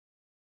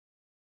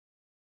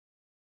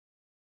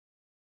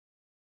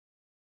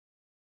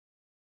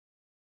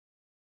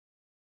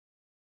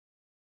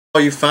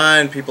All you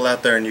fine people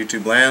out there in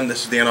YouTube land,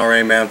 this is the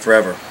NRA Man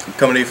Forever. I'm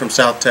coming to you from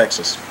South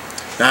Texas.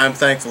 Now I'm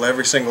thankful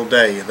every single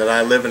day that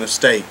I live in a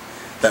state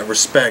that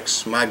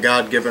respects my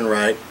God-given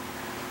right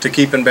to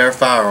keep and bear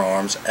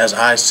firearms as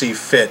I see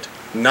fit,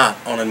 not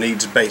on a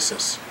needs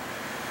basis.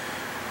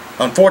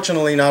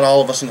 Unfortunately, not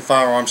all of us in the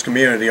firearms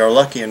community are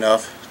lucky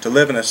enough to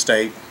live in a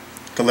state,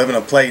 to live in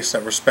a place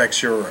that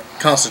respects your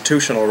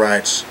constitutional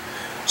rights,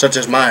 such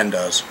as mine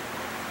does.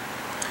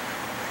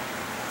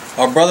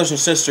 Our brothers and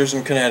sisters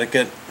in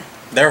Connecticut,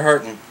 they're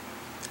hurting.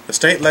 The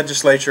state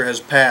legislature has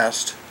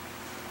passed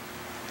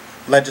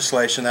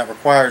legislation that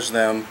requires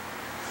them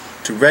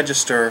to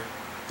register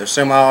their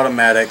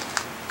semi-automatic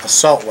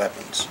assault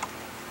weapons.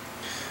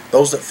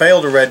 Those that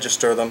fail to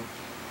register them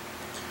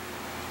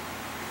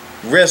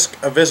risk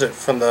a visit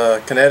from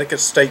the Connecticut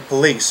State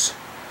Police,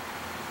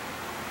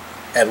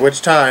 at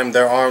which time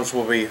their arms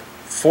will be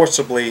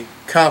forcibly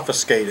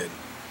confiscated.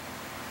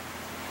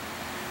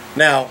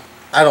 Now,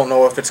 I don't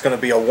know if it's going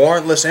to be a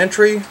warrantless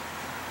entry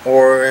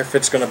or if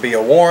it's going to be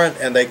a warrant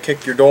and they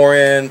kick your door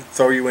in,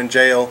 throw you in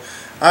jail.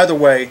 Either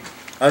way,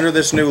 under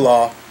this new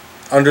law,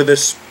 under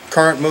this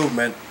current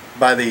movement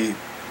by the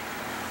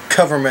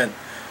government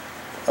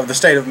of the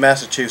state of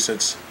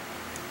Massachusetts,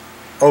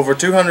 over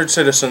 200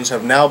 citizens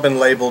have now been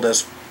labeled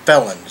as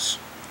felons.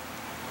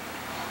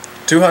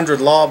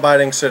 200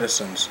 law-abiding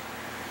citizens,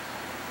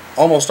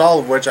 almost all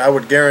of which I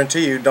would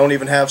guarantee you don't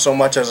even have so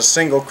much as a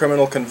single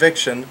criminal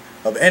conviction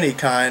of any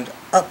kind,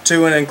 up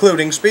to and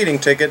including speeding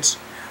tickets,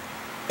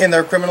 in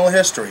their criminal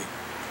history.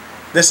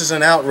 This is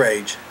an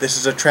outrage. This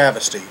is a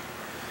travesty.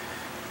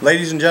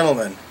 Ladies and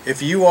gentlemen,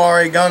 if you are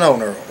a gun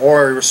owner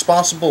or a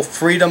responsible,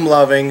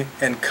 freedom-loving,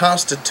 and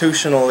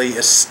constitutionally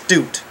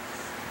astute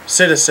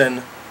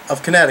citizen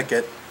of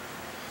Connecticut,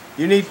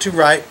 you need to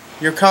write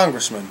your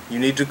congressman. You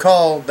need to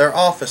call their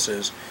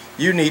offices.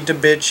 You need to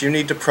bitch. You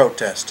need to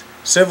protest.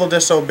 Civil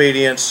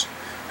disobedience,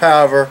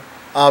 however,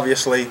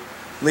 obviously,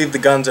 leave the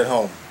guns at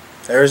home.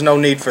 There is no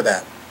need for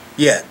that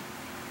yet.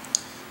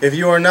 If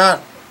you are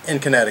not in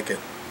Connecticut,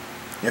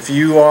 if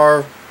you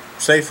are,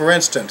 say for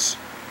instance,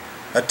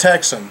 a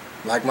Texan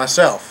like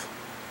myself,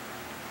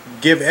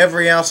 give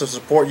every ounce of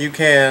support you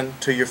can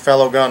to your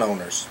fellow gun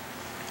owners.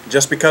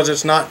 Just because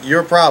it's not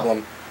your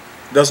problem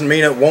doesn't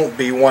mean it won't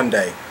be one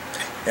day.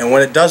 And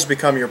when it does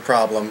become your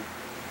problem,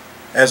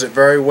 as it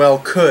very well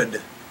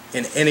could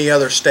in any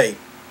other state,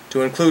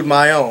 to include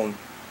my own,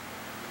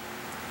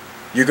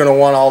 you're going to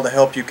want all the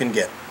help you can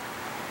get.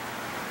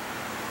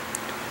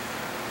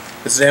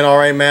 This is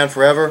NRA Man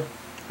Forever,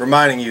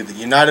 reminding you that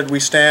united we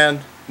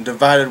stand, and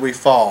divided we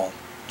fall.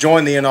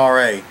 Join the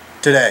NRA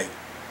today.